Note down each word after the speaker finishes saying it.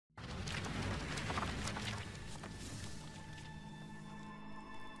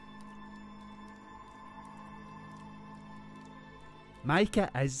Mica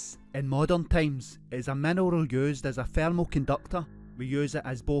is, in modern times, is a mineral used as a thermal conductor. We use it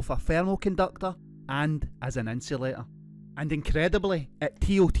as both a thermal conductor and as an insulator. And incredibly, at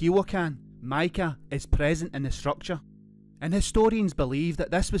Teotihuacan, mica is present in the structure. And historians believe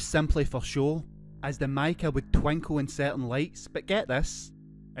that this was simply for show, as the mica would twinkle in certain lights, but get this,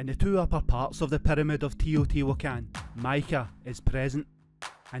 in the two upper parts of the pyramid of Teotihuacan, mica is present.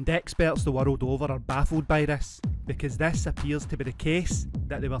 And experts the world over are baffled by this, because this appears to be the case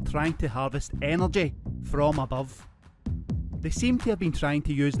that they were trying to harvest energy from above. They seem to have been trying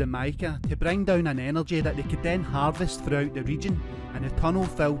to use the mica to bring down an energy that they could then harvest throughout the region, and the tunnel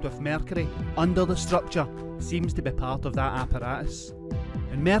filled with mercury under the structure seems to be part of that apparatus.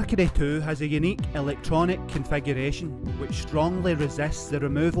 And mercury too has a unique electronic configuration which strongly resists the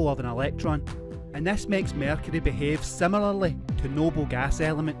removal of an electron, and this makes mercury behave similarly to noble gas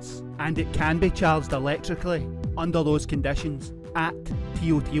elements, and it can be charged electrically under those conditions at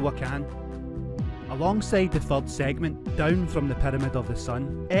Teotihuacan. Alongside the third segment, down from the Pyramid of the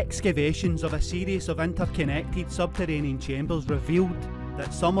Sun, excavations of a series of interconnected subterranean chambers revealed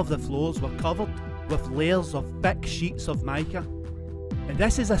that some of the floors were covered with layers of thick sheets of mica. And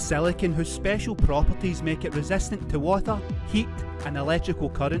this is a silicon whose special properties make it resistant to water, heat and electrical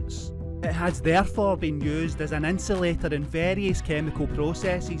currents. It has therefore been used as an insulator in various chemical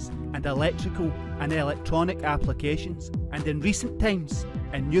processes and electrical and electronic applications, and in recent times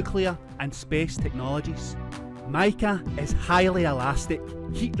in nuclear and space technologies. Mica is highly elastic,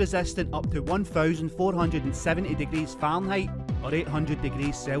 heat resistant up to 1470 degrees Fahrenheit or 800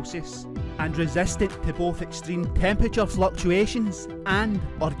 degrees Celsius, and resistant to both extreme temperature fluctuations and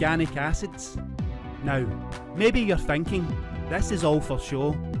organic acids. Now, maybe you're thinking, this is all for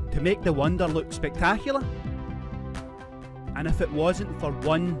show, to make the wonder look spectacular? And if it wasn't for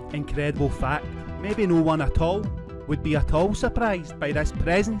one incredible fact, maybe no one at all would be at all surprised by this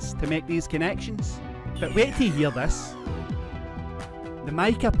presence to make these connections. But wait till you hear this. The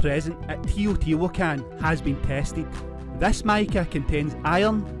mica present at Teotihuacan has been tested. This mica contains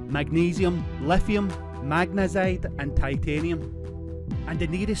iron, magnesium, lithium, magnesite and titanium. And the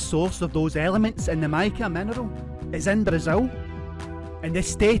nearest source of those elements in the mica mineral is in Brazil, in the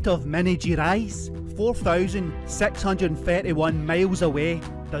state of Minas Gerais, 4,631 miles away.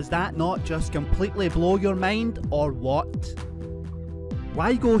 Does that not just completely blow your mind, or what?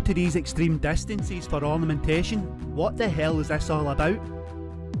 Why go to these extreme distances for ornamentation? What the hell is this all about?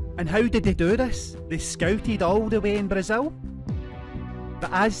 And how did they do this? They scouted all the way in Brazil?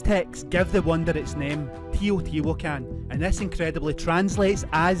 The Aztecs give the wonder its name, Teotihuacan, and this incredibly translates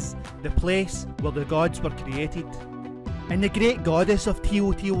as the place where the gods were created. And the great goddess of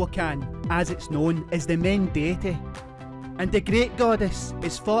Teotihuacan, as it's known, is the main deity. And the great goddess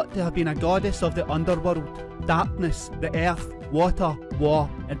is thought to have been a goddess of the underworld, darkness, the earth, water, war,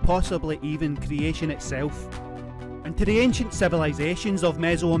 and possibly even creation itself. And to the ancient civilizations of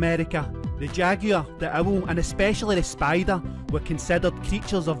Mesoamerica, the jaguar, the owl, and especially the spider were considered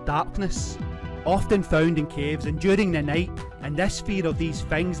creatures of darkness, often found in caves and during the night, and this fear of these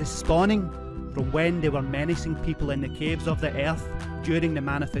things is spawning from when they were menacing people in the caves of the earth during the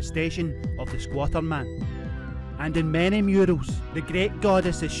manifestation of the squatter man. And in many murals, the great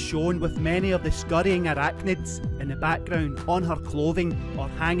goddess is shown with many of the scurrying arachnids in the background on her clothing or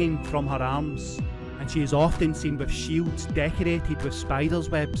hanging from her arms. And she is often seen with shields decorated with spiders'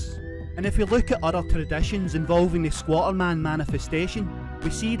 webs. And if we look at other traditions involving the squatter man manifestation, we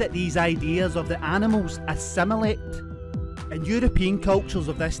see that these ideas of the animals assimilate. In European cultures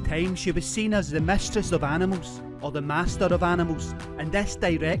of this time, she was seen as the mistress of animals, or the master of animals, and this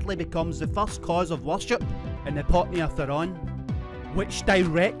directly becomes the first cause of worship in the Potnia Theron, which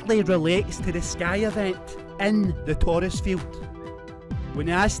directly relates to the sky event in the Taurus field. When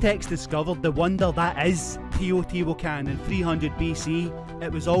the Aztecs discovered the wonder that is Teotihuacan in 300 BC,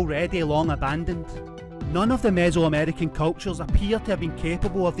 it was already long abandoned. None of the Mesoamerican cultures appear to have been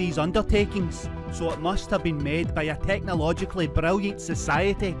capable of these undertakings, so it must have been made by a technologically brilliant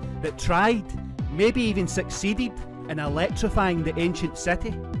society that tried, maybe even succeeded, in electrifying the ancient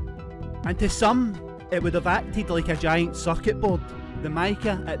city. And to some, it would have acted like a giant circuit board, the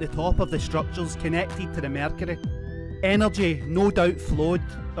mica at the top of the structures connected to the mercury. Energy no doubt flowed,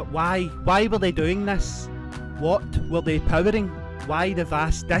 but why? Why were they doing this? What were they powering? Why the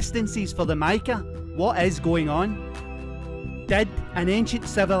vast distances for the mica? What is going on? Did an ancient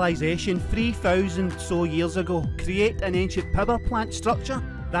civilization 3,000 so years ago create an ancient power plant structure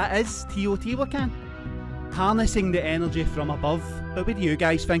that is Teotihuacan, harnessing the energy from above? But what do you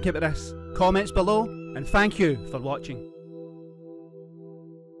guys think about this? Comments below, and thank you for watching.